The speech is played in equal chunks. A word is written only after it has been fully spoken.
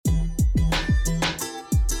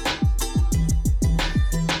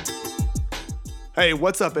Hey,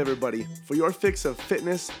 what's up, everybody? For your fix of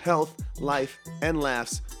fitness, health, life, and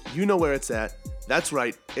laughs, you know where it's at. That's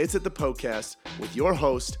right, it's at the podcast with your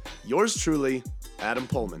host, yours truly, Adam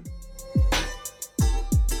Pullman.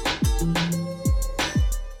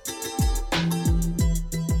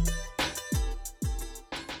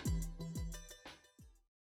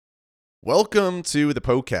 Welcome to the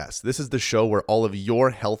podcast. This is the show where all of your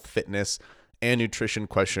health, fitness, and nutrition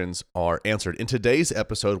questions are answered. In today's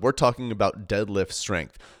episode, we're talking about deadlift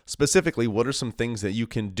strength. Specifically, what are some things that you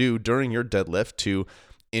can do during your deadlift to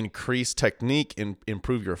increase technique,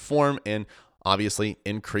 improve your form, and obviously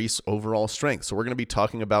increase overall strength. So we're going to be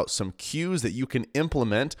talking about some cues that you can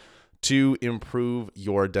implement to improve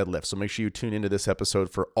your deadlift. So make sure you tune into this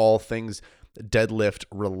episode for all things deadlift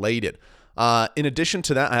related. In addition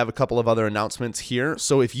to that, I have a couple of other announcements here.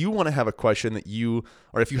 So if you want to have a question that you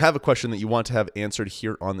have a question that you want to have answered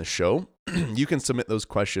here on the show, you can submit those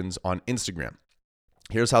questions on Instagram.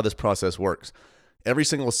 Here's how this process works. Every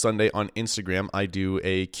single Sunday on Instagram, I do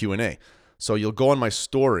a Q&A. So you'll go on my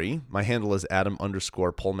story. My handle is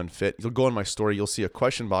Adam_PullmanFit. You'll go on my story. You'll see a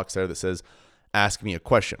question box there that says, ask me a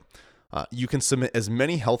question. You can submit as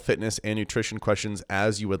many health, fitness, and nutrition questions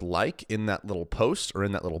as you would like in that little post or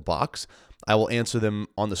in that little box. I will answer them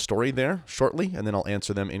on the story there shortly, and then I'll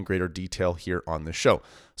answer them in greater detail here on the show.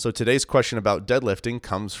 So today's question about deadlifting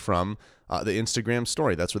comes from the Instagram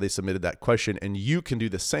story. That's where they submitted that question, and you can do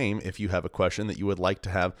the same if you have a question that you would like to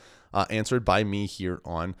have answered by me here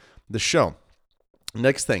on the show.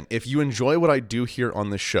 Next thing, if you enjoy what I do here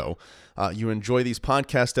on the show, you enjoy these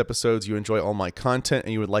podcast episodes, you enjoy all my content,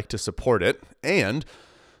 and you would like to support it, and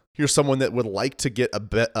you're someone that would like to get a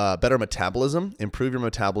better metabolism, improve your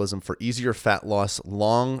metabolism for easier fat loss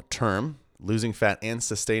long-term, losing fat and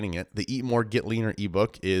sustaining it, the Eat More, Get Leaner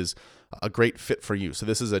ebook is a great fit for you. So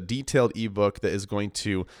this is a detailed ebook that is going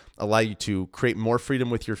to allow you to create more freedom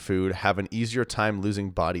with your food, have an easier time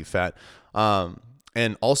losing body fat,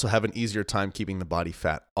 and also have an easier time keeping the body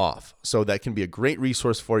fat off. So that can be a great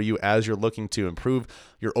resource for you as you're looking to improve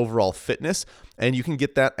your overall fitness. And you can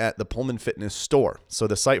get that at the Pullman Fitness store. So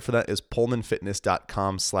the site for that is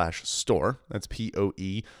pullmanfitness.com/store. That's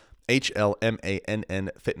POEHLMANN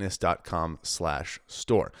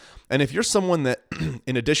fitness.com/store. And if you're someone that,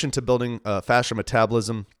 in addition to building a faster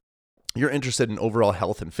metabolism, you're interested in overall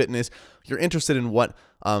health and fitness, you're interested in what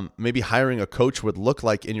maybe hiring a coach would look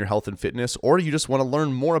like in your health and fitness, or you just want to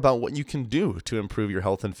learn more about what you can do to improve your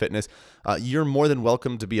health and fitness, you're more than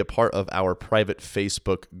welcome to be a part of our private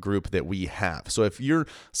Facebook group that we have. So if you're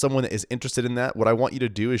someone that is interested in that, what I want you to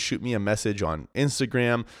do is shoot me a message on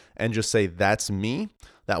Instagram and just say, that's me.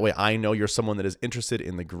 That way I know you're someone that is interested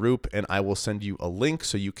in the group, and I will send you a link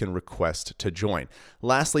so you can request to join.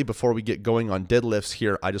 Lastly, before we get going on deadlifts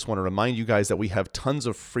here, I just want to remind you guys that we have tons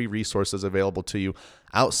of free resources available to you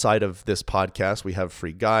outside of this podcast. We have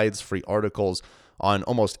free guides, free articles on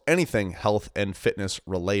almost anything health and fitness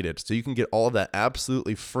related. So you can get all of that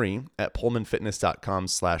absolutely free at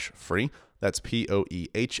pullmanfitness.com/free. That's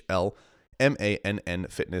POEHLMANN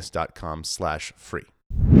fitness.com/free.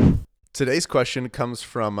 Today's question comes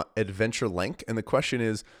from Adventure Link, and the question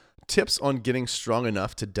is, tips on getting strong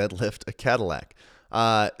enough to deadlift a Cadillac.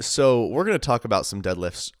 So we're going to talk about some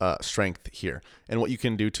deadlift strength here and what you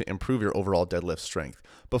can do to improve your overall deadlift strength.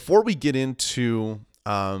 Before we get into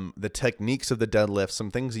the techniques of the deadlift,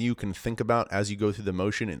 some things that you can think about as you go through the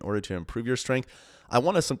motion in order to improve your strength, I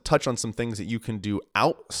want to touch on some things that you can do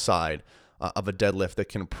outside of a deadlift that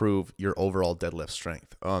can improve your overall deadlift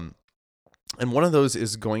strength. And one of those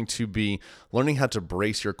is going to be learning how to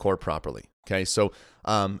brace your core properly. Okay, so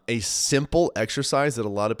a simple exercise that a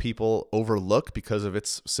lot of people overlook because of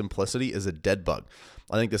its simplicity is a dead bug.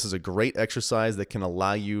 I think this is a great exercise that can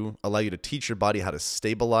allow you to teach your body how to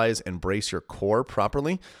stabilize and brace your core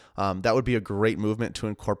properly. That would be a great movement to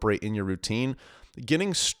incorporate in your routine.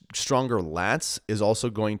 Getting stronger lats is also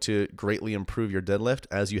going to greatly improve your deadlift,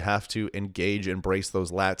 as you have to engage and brace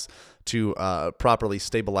those lats to properly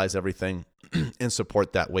stabilize everything and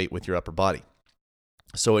support that weight with your upper body.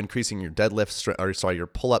 So increasing your your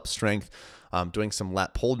pull-up strength, doing some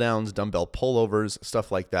lat pull-downs, dumbbell pullovers,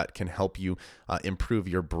 stuff like that can help you improve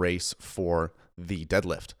your brace for the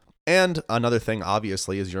deadlift. And another thing,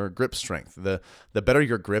 obviously, is your grip strength. The better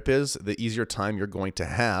your grip is, the easier time you're going to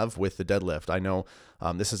have with the deadlift. I know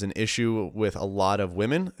this is an issue with a lot of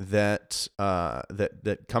women that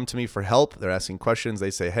come to me for help. They're asking questions.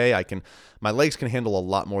 They say, "Hey, my legs can handle a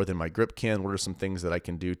lot more than my grip can. What are some things that I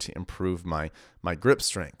can do to improve my grip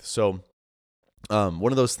strength?" So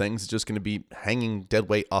One of those things is just going to be hanging dead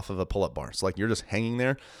weight off of a pull-up bar. So like you're just hanging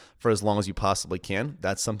there for as long as you possibly can.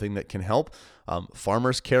 That's something that can help.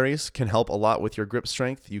 Farmer's carries can help a lot with your grip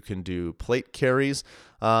strength. You can do plate carries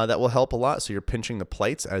that will help a lot. So you're pinching the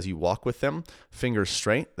plates as you walk with them, fingers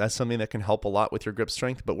straight. That's something that can help a lot with your grip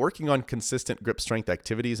strength. But working on consistent grip strength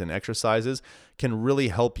activities and exercises can really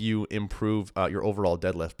help you improve your overall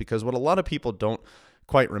deadlift, because what a lot of people don't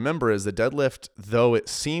quite remember is the deadlift, though it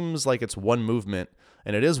seems like it's one movement,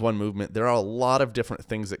 and it is one movement, there are a lot of different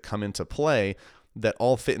things that come into play that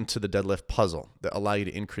all fit into the deadlift puzzle that allow you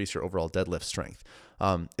to increase your overall deadlift strength.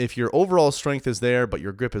 If your overall strength is there, but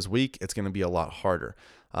your grip is weak, it's going to be a lot harder.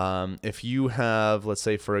 If you have, let's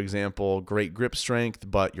say, for example, great grip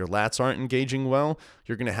strength, but your lats aren't engaging well,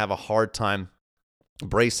 you're going to have a hard time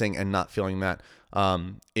bracing and not feeling that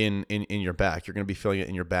in your back. You're going to be feeling it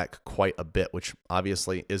in your back quite a bit, which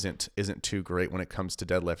obviously isn't too great when it comes to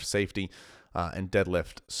deadlift safety and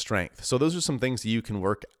deadlift strength. So those are some things that you can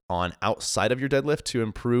work on outside of your deadlift to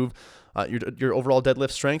improve your overall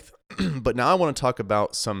deadlift strength. But now I want to talk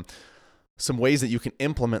about some ways that you can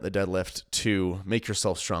implement the deadlift to make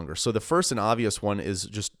yourself stronger. So the first and obvious one is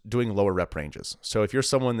just doing lower rep ranges. So if you're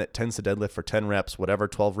someone that tends to deadlift for 10 reps, whatever,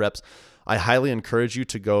 12 reps, I highly encourage you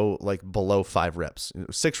to go like below 5 reps,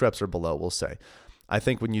 6 reps or below, we'll say. I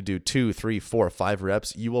think when you do 2, 3, 4, 5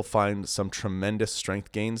 reps, you will find some tremendous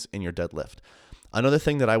strength gains in your deadlift. Another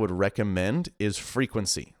thing that I would recommend is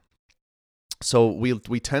frequency. So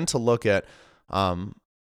we tend to look at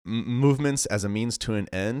movements as a means to an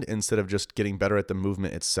end instead of just getting better at the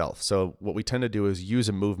movement itself. So what we tend to do is use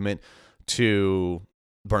a movement to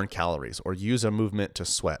burn calories, or use a movement to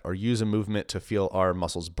sweat, or use a movement to feel our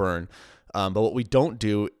muscles burn. But what we don't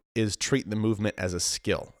do is treat the movement as a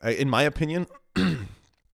skill. In my opinion,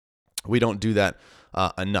 we don't do that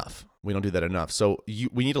enough. We don't do that enough. So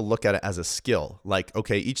we need to look at it as a skill. Like,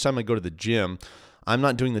 okay, each time I go to the gym, I'm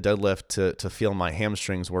not doing the deadlift to feel my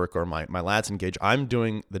hamstrings work or my lats engage. I'm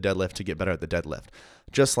doing the deadlift to get better at the deadlift.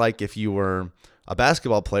 Just like if you were a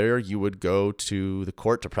basketball player, you would go to the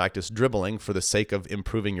court to practice dribbling for the sake of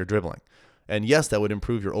improving your dribbling. And yes, that would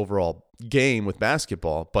improve your overall game with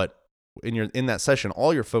basketball, but in that session,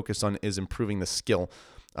 all you're focused on is improving the skill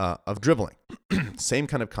of dribbling. Same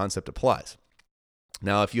kind of concept applies.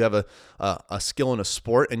 Now, if you have a skill in a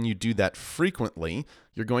sport and you do that frequently,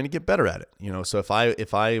 you're going to get better at it. So if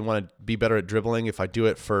I want to be better at dribbling, if I do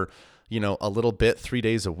it for, a little bit 3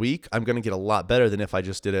 days a week, I'm going to get a lot better than if I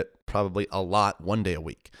just did it probably a lot 1 day a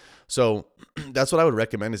week. So that's what I would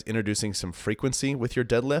recommend, is introducing some frequency with your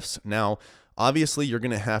deadlifts. Now, obviously, you're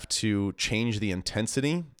going to have to change the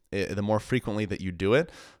intensity the more frequently that you do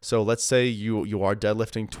it. So let's say you are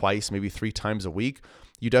deadlifting twice, maybe 3 times a week.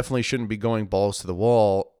 You definitely shouldn't be going balls to the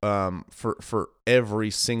wall for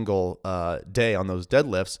every single day on those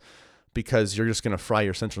deadlifts, because you're just going to fry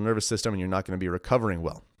your central nervous system and you're not going to be recovering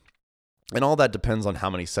well. And all that depends on how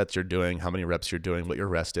many sets you're doing, how many reps you're doing, what your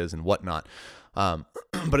rest is, and whatnot.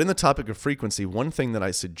 But in the topic of frequency, one thing that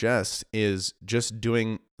I suggest is just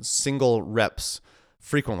doing single reps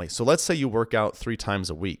frequently. So let's say you work out 3 times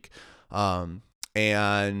a week.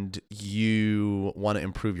 And you want to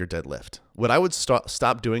improve your deadlift. What I would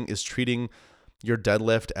stop doing is treating your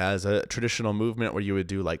deadlift as a traditional movement where you would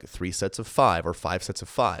do like 3 sets of 5 or 5 sets of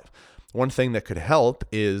 5. One thing that could help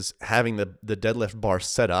is having the deadlift bar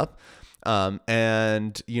set up.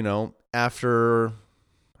 And after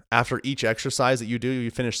each exercise that you do,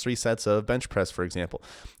 you finish 3 sets of bench press, for example.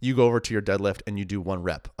 You go over to your deadlift and you do 1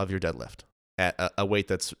 rep of your deadlift at a weight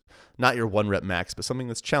that's not your 1 rep max, but something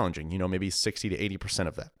that's challenging, maybe 60 to 80%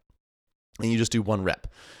 of that. And you just do 1 rep.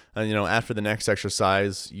 And, after the next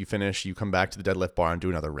exercise, you finish, you come back to the deadlift bar and do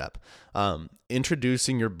another rep.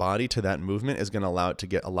 Introducing your body to that movement is going to allow it to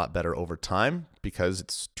get a lot better over time, because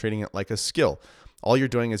it's treating it like a skill. All you're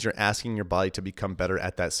doing is you're asking your body to become better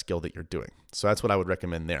at that skill that you're doing. So that's what I would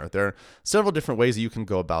recommend there. There are several different ways that you can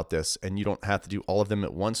go about this, and you don't have to do all of them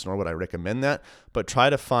at once, nor would I recommend that, but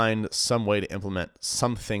try to find some way to implement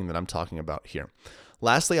something that I'm talking about here.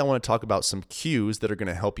 Lastly, I want to talk about some cues that are going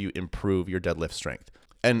to help you improve your deadlift strength.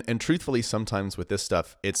 And truthfully, sometimes with this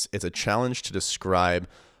stuff, it's a challenge to describe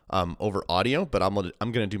over audio, but I'm going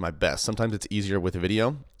to do my best. Sometimes it's easier with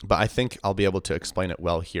video, but I think I'll be able to explain it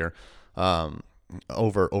well here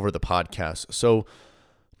over the podcast. So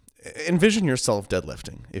envision yourself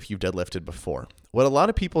deadlifting if you've deadlifted before. What a lot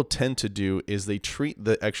of people tend to do is they treat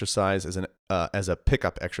the exercise as a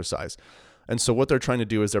pickup exercise. And so what they're trying to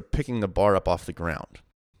do is they're picking the bar up off the ground.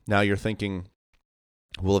 Now you're thinking,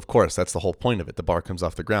 well, of course, that's the whole point of it. The bar comes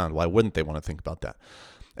off the ground. Why wouldn't they want to think about that?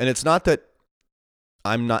 And it's not that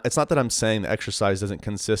it's not that I'm saying the exercise doesn't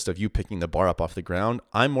consist of you picking the bar up off the ground.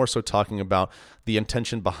 I'm more so talking about the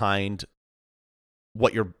intention behind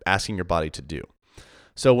what you're asking your body to do.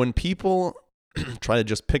 So when people try to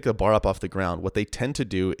just pick the bar up off the ground, what they tend to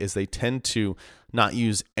do is they tend to not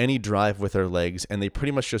use any drive with their legs, and they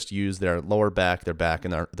pretty much just use their lower back,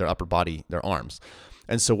 and their upper body, their arms.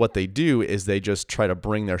 And so what they do is they just try to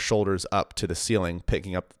bring their shoulders up to the ceiling,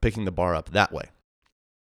 picking the bar up that way.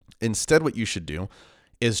 Instead, what you should do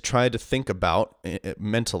is try to think about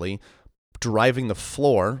mentally driving the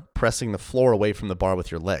floor, pressing the floor away from the bar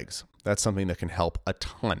with your legs. That's something that can help a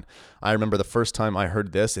ton. I remember the first time I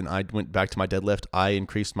heard this and I went back to my deadlift, I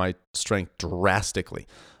increased my strength drastically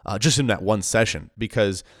just in that one session,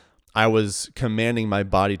 because I was commanding my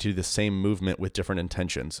body to do the same movement with different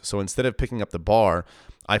intentions. So instead of picking up the bar,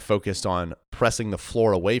 I focused on pressing the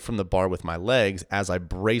floor away from the bar with my legs as I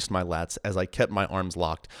braced my lats, as I kept my arms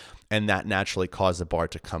locked, and that naturally caused the bar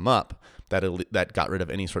to come up. That got rid of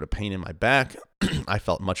any sort of pain in my back. I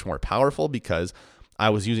felt much more powerful because I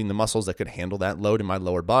was using the muscles that could handle that load in my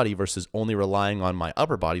lower body versus only relying on my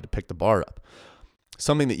upper body to pick the bar up.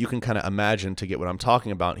 Something that you can kind of imagine to get what I'm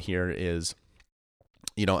talking about here is,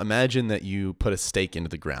 imagine that you put a stake into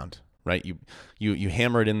the ground, right? You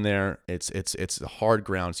hammer it in there. It's hard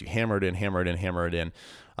ground. So you hammer it in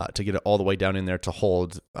to get it all the way down in there to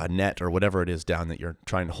hold a net or whatever it is down that you're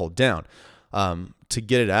trying to hold down. To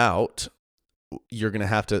get it out, you're going to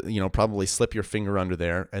have to, probably slip your finger under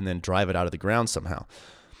there and then drive it out of the ground somehow.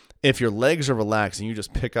 If your legs are relaxed and you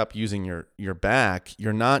just pick up using your back,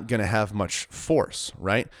 you're not going to have much force,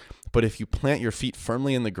 right? But if you plant your feet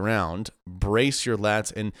firmly in the ground, brace your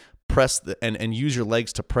lats and press and use your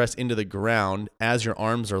legs to press into the ground as your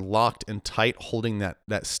arms are locked and tight holding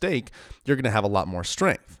that stake, you're going to have a lot more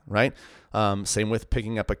strength, right? Same with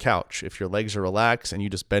picking up a couch. If your legs are relaxed and you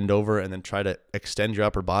just bend over and then try to extend your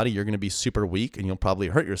upper body, you're going to be super weak and you'll probably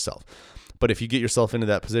hurt yourself. But if you get yourself into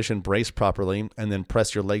that position, brace properly, and then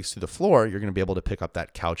press your legs to the floor, you're going to be able to pick up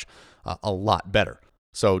that couch a lot better.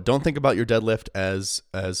 So don't think about your deadlift as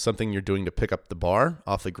something you're doing to pick up the bar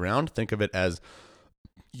off the ground. Think of it as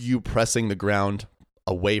you pressing the ground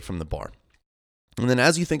away from the bar. And then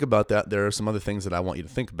as you think about that, there are some other things that I want you to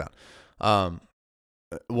think about.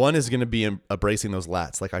 One is going to be bracing those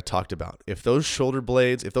lats, like I talked about. If those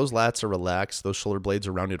lats are relaxed, those shoulder blades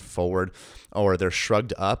are rounded forward, or they're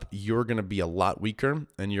shrugged up, you're going to be a lot weaker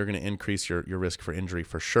and you're going to increase your risk for injury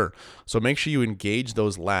for sure. So make sure you engage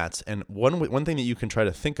those lats. And one thing that you can try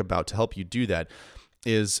to think about to help you do that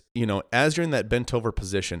is, as you're in that bent over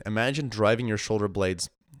position, imagine driving your shoulder blades,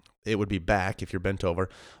 it would be back if you're bent over,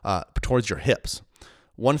 towards your hips.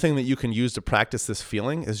 One thing that you can use to practice this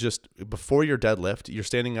feeling is just before your deadlift, you're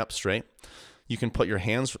standing up straight. You can put your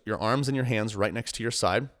arms and your hands right next to your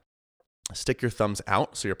side. Stick your thumbs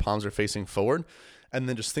out so your palms are facing forward. And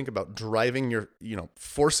then just think about driving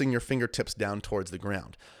forcing your fingertips down towards the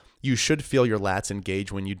ground. You should feel your lats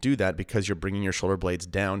engage when you do that because you're bringing your shoulder blades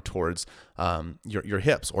down towards your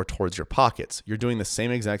hips or towards your pockets. You're doing the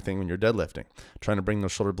same exact thing when you're deadlifting, trying to bring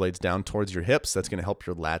those shoulder blades down towards your hips. That's going to help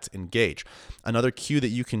your lats engage. Another cue that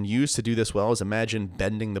you can use to do this well is imagine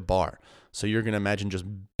bending the bar. So you're going to imagine just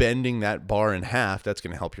bending that bar in half. That's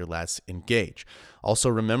going to help your lats engage. Also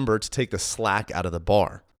remember to take the slack out of the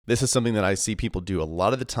bar. This is something that I see people do a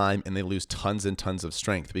lot of the time, and they lose tons and tons of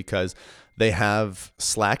strength because they have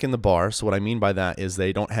slack in the bar. So what I mean by that is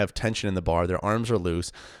they don't have tension in the bar. Their arms are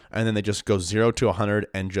loose, and then they just go 0 to 100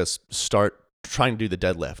 and just start trying to do the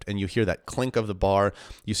deadlift. And you hear that clink of the bar.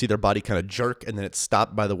 You see their body kind of jerk, and then it's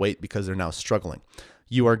stopped by the weight because they're now struggling.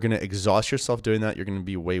 You are going to exhaust yourself doing that. You're going to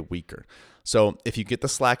be way weaker. So if you get the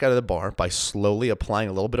slack out of the bar by slowly applying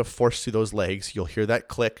a little bit of force to those legs, you'll hear that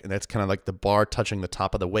click, and that's kind of like the bar touching the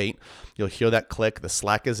top of the weight. You'll hear that click. The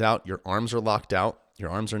slack is out. Your arms are locked out. Your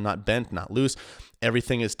arms are not bent, not loose.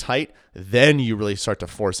 Everything is tight. Then you really start to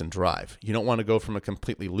force and drive. You don't want to go from a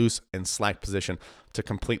completely loose and slack position to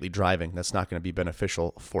completely driving. That's not going to be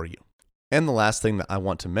beneficial for you. And the last thing that I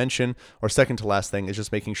want to mention, or second to last thing, is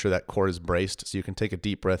just making sure that core is braced. So you can take a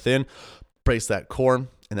deep breath in, brace that core,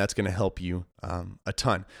 and that's going to help you a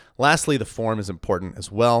ton. Lastly, the form is important as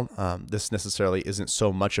well. This necessarily isn't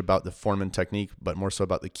so much about the form and technique, but more so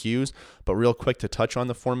about the cues. But real quick to touch on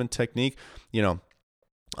the form and technique,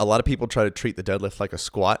 A lot of people try to treat the deadlift like a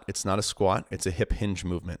squat. It's not a squat. It's a hip hinge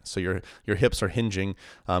movement. So your hips are hinging,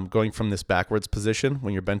 going from this backwards position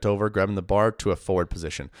when you're bent over, grabbing the bar, to a forward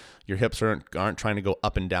position. Your hips aren't trying to go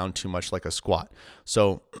up and down too much like a squat.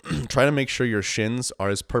 So try to make sure your shins are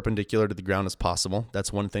as perpendicular to the ground as possible.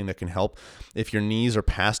 That's one thing that can help. If your knees are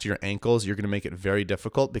past your ankles, you're going to make it very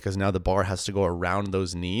difficult because now the bar has to go around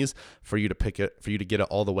those knees for you to get it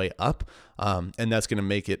all the way up. And that's going to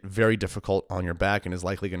make it very difficult on your back and is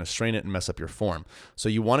likely going to strain it and mess up your form. So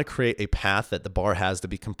you want to create a path that the bar has to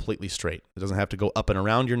be completely straight. It doesn't have to go up and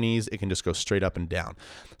around your knees. It can just go straight up and down.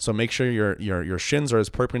 So make sure your shins are as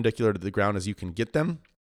perpendicular to the ground as you can get them.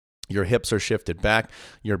 Your hips are shifted back.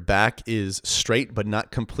 Your back is straight, but not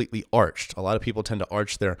completely arched. A lot of people tend to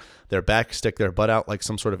arch their back, stick their butt out like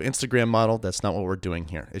some sort of Instagram model. That's not what we're doing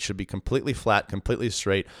here. It should be completely flat, completely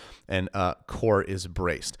straight, and core is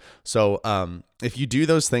braced. So if you do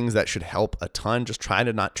those things, that should help a ton. Just try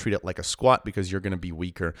to not treat it like a squat because you're going to be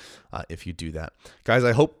weaker if you do that. Guys,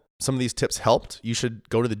 I hope some of these tips helped. You should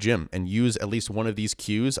go to the gym and use at least one of these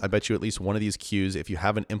cues. I bet you at least one of these cues, if you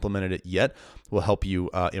haven't implemented it yet, will help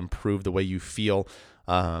you improve the way you feel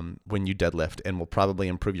when you deadlift, and will probably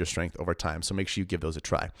improve your strength over time. So make sure you give those a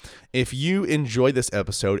try. If you enjoyed this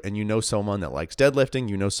episode and you know someone that likes deadlifting,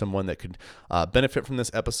 you know someone that could benefit from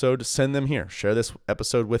this episode, send them here. Share this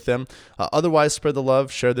episode with them. Otherwise, spread the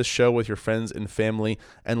love. Share this show with your friends and family,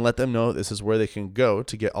 and let them know this is where they can go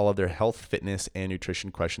to get all of their health, fitness, and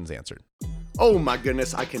nutrition questions answered. Oh my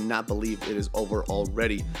goodness, I cannot believe it is over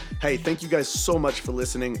already. Hey, thank you guys so much for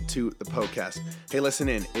listening to the podcast. Hey, listen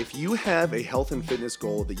in. If you have a health and fitness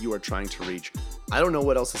goal that you are trying to reach, I don't know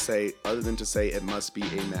what else to say other than to say it must be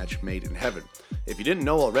a match made in heaven. If you didn't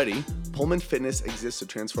know already, Pullman Fitness exists to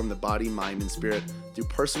transform the body, mind, and spirit through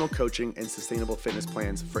personal coaching and sustainable fitness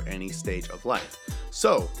plans for any stage of life.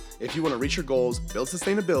 So, if you want to reach your goals, build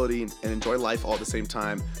sustainability, and enjoy life all at the same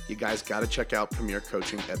time, you guys got to check out Premier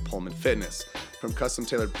Coaching at Pullman Fitness. From custom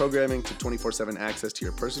tailored programming to 24/7 access to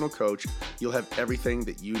your personal coach, you'll have everything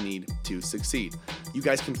that you need to succeed. You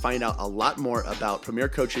guys can find out a lot more about Premier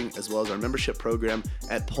Coaching as well as our membership program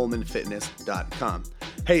at pullmanfitness.com.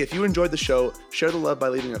 Hey, if you enjoyed the show, share the love by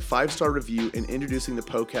leaving a 5-star review and introducing the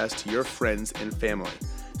podcast to your friends and family.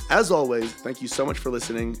 As always, thank you so much for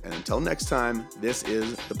listening, and until next time, this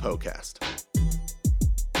is the podcast.